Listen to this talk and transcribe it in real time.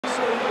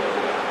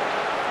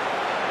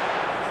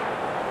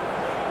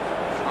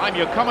I'm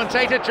your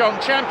commentator,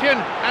 John Champion,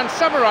 and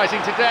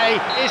summarising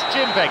today is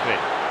Jim Begley.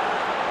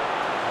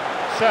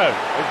 So,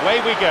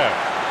 away we go.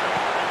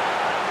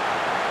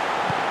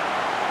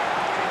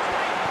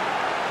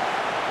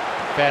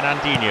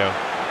 Fernandinho.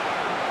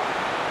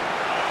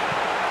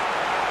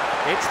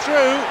 It's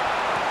through,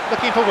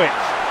 looking for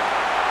width.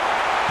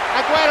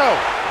 Aguero,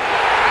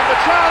 and the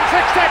chance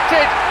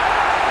accepted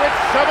with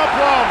some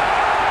aplomb.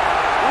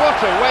 What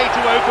a way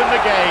to open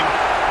the game.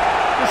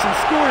 Listen,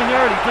 scoring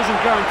early doesn't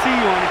guarantee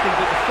you anything,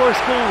 but the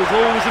first goal is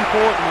always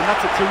important, and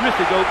that's a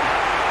terrific opening.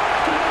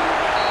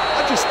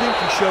 I just think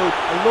he showed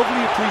a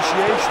lovely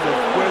appreciation of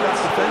where that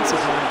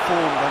defensive line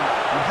formed, and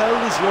he held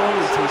his run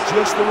until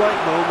just the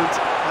right moment,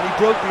 and he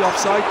broke the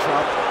offside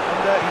trap,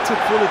 and he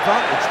took full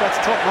advantage. That's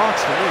top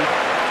marks for me.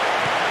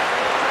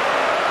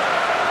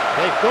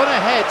 They've gone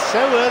ahead so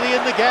early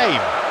in the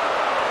game.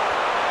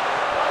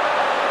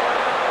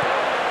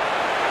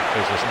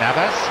 Jesus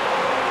Navas.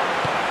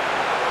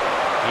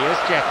 Here's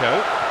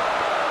Dzeko.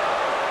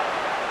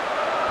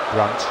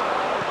 Brunt.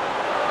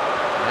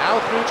 Now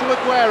through to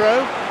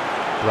Aguero.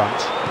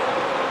 Brunt.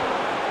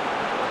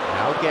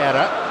 Now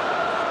Guerra.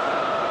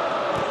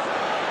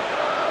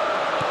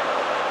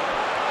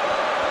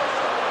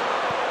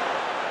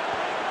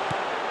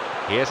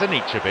 Here's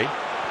Anichebe.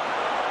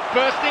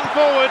 Bursting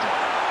forward.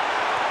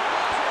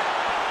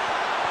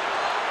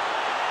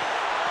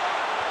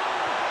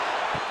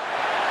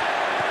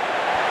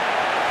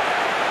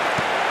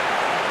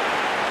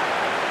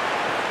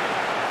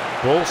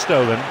 Ball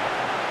stolen.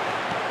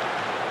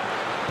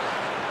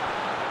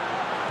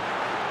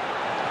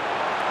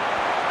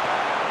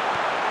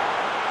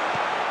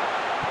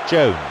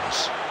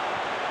 Jones.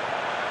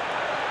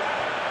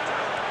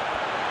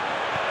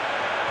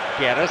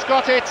 Guerra's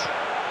got it.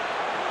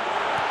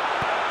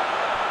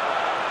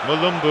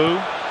 Mulumbu.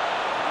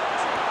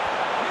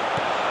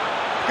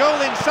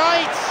 Goal in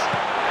sight.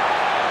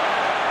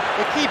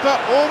 The keeper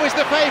always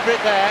the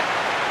favourite there.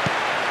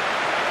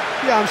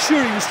 Yeah, I'm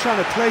sure he was trying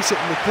to place it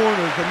in the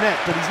corner of the net,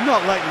 but he's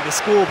not likely to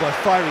score by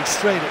firing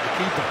straight at the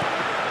keeper.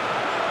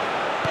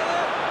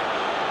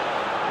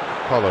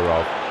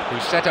 Kolarov,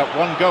 who's set up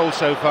one goal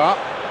so far.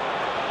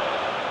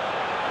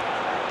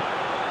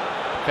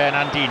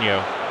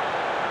 Fernandinho.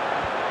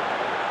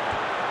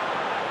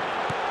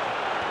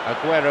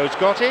 Aguero's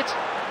got it.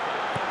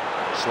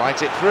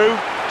 Slides it through.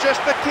 Just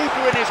the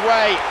keeper in his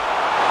way.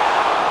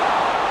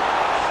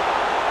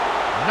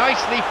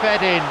 Nicely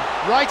fed in.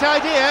 Right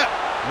idea.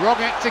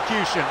 Wrong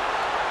execution.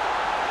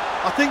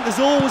 I think there's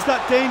always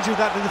that danger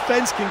that the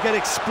defence can get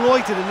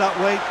exploited in that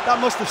way.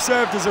 That must have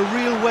served as a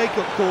real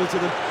wake-up call to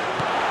them.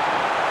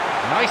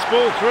 Nice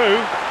ball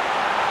through.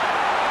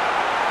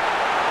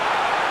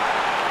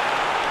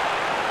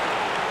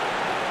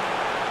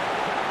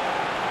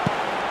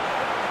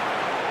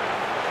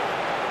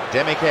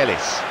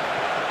 Demichelis.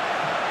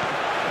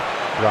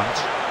 Brunt.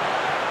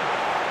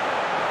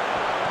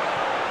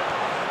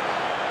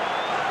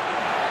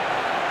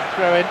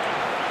 Throw in.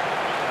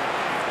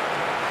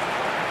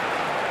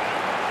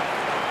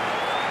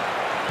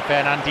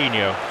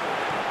 Fernandinho.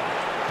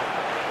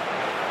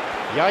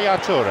 Yaya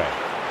Toure.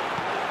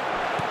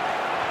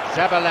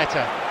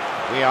 Zabaleta.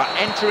 We are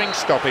entering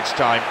stoppage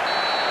time.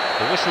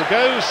 The whistle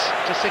goes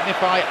to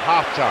signify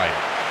half-time.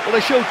 Well,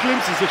 they showed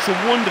glimpses of some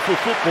wonderful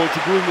football to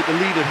go in with the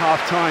lead at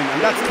half-time, and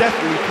that's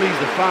definitely pleased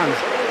the fans.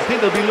 I think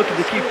they'll be looking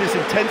to keep this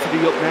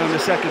intensity up now in the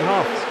second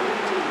half.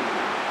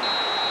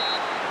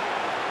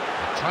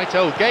 A tight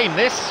old game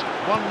this,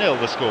 1-0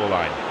 the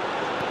scoreline.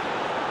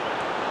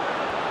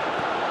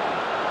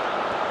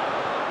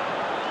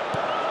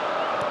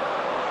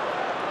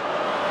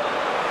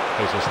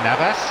 Jesus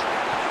Navas.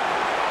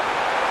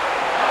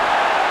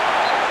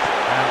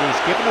 And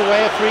he's given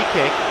away a free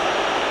kick.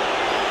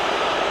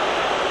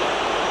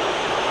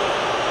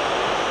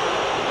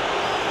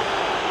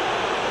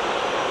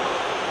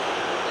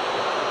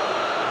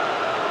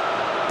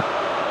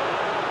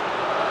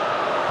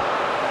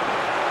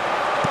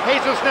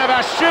 Jesus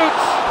Navas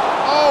shoots!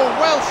 Oh,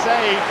 well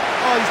saved!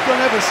 Oh, he's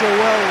done ever so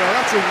well there.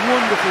 That's a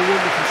wonderful,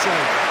 wonderful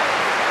save.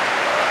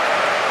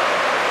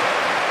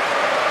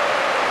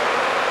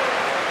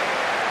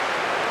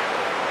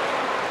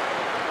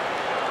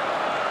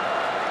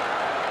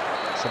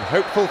 Some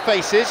hopeful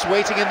faces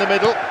waiting in the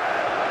middle.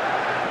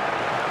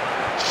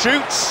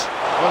 Shoots!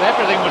 Well,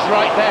 everything was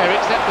right there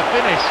except the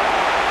finish.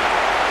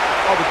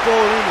 Oh, the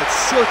ball in at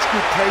such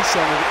good pace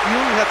on it. He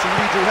only had to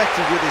redirect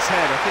it with his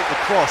head. I think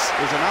the cross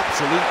was an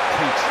absolute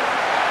peach.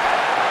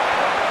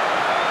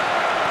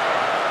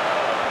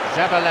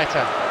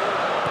 Zabaleta.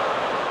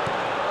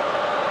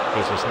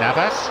 Jesus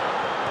Navas.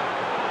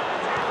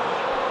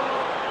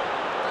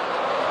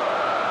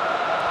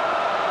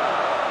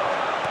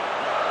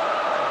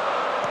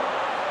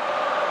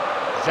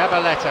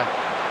 Zabaleta.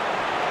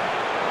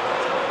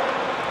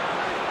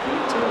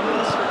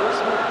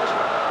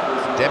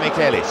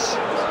 Demichelis.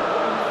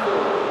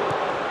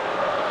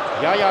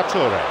 Yaya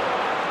Toure.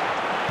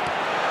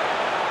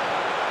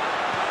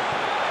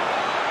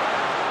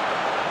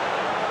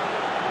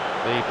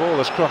 The ball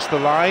has crossed the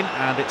line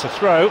and it's a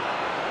throw.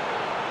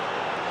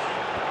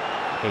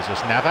 Jesus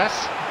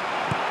Navas.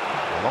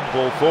 A long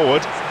ball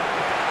forward.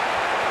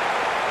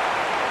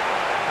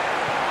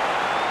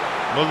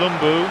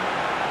 Mulumbu.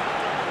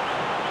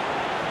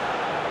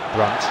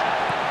 Brunt.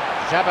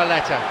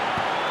 Zabaleta.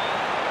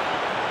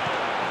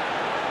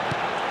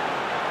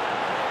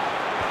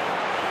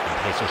 And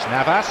Jesus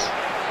Navas.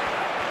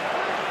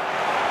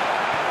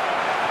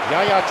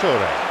 Yaya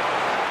Toure.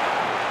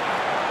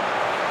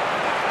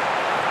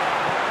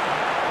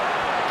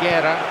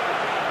 Guerra.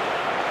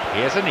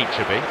 Here's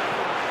Anichebe.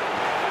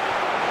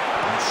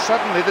 And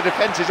suddenly the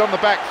defence is on the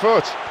back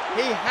foot.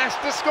 He has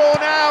to score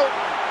now.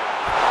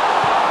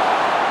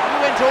 He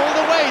went all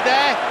the way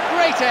there.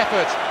 Great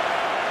effort.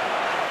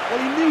 Well,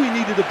 he knew he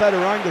needed a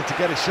better angle to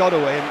get a shot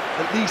away, and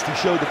at least he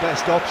showed the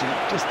best option.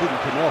 Just didn't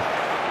come off.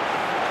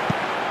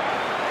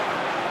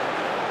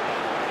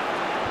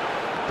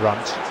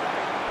 Brunt.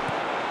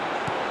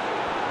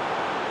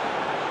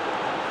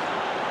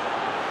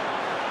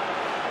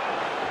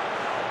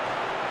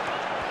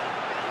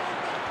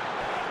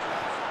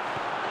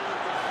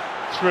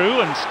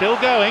 Through and still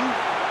going.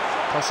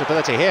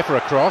 Possibility here for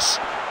a cross.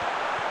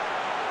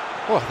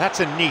 Oh, that's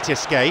a neat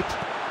escape.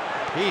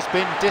 He's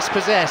been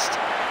dispossessed.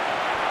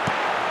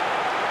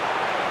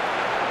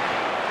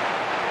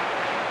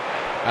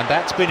 And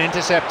that's been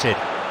intercepted.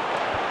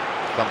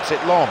 Thumps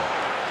it long.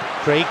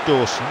 Craig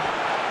Dawson.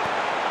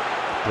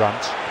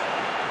 Brunt.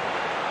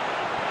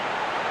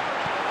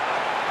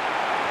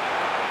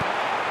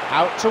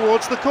 Out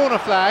towards the corner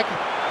flag.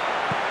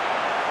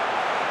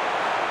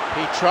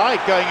 He tried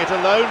going it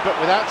alone, but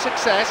without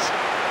success.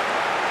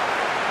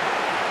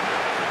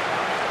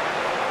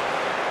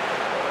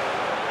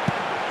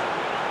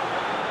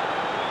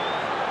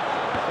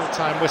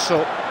 Full-time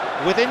whistle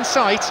within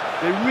sight.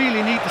 They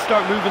really need to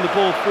start moving the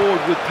ball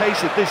forward with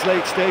pace at this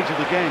late stage of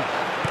the game.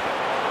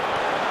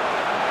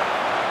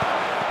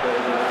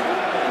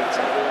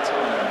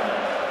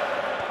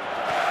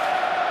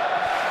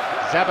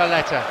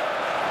 Zabaleta.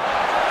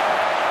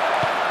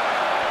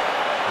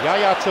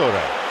 Yaya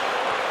Toure.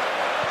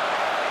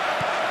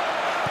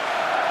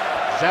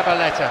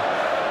 Zabaleta.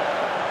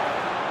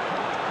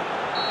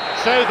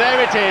 So there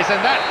it is,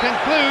 and that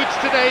concludes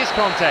today's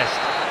contest.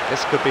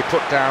 This could be put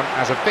down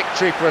as a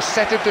victory for a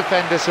set of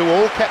defenders who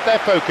all kept their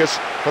focus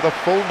for the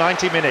full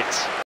 90 minutes.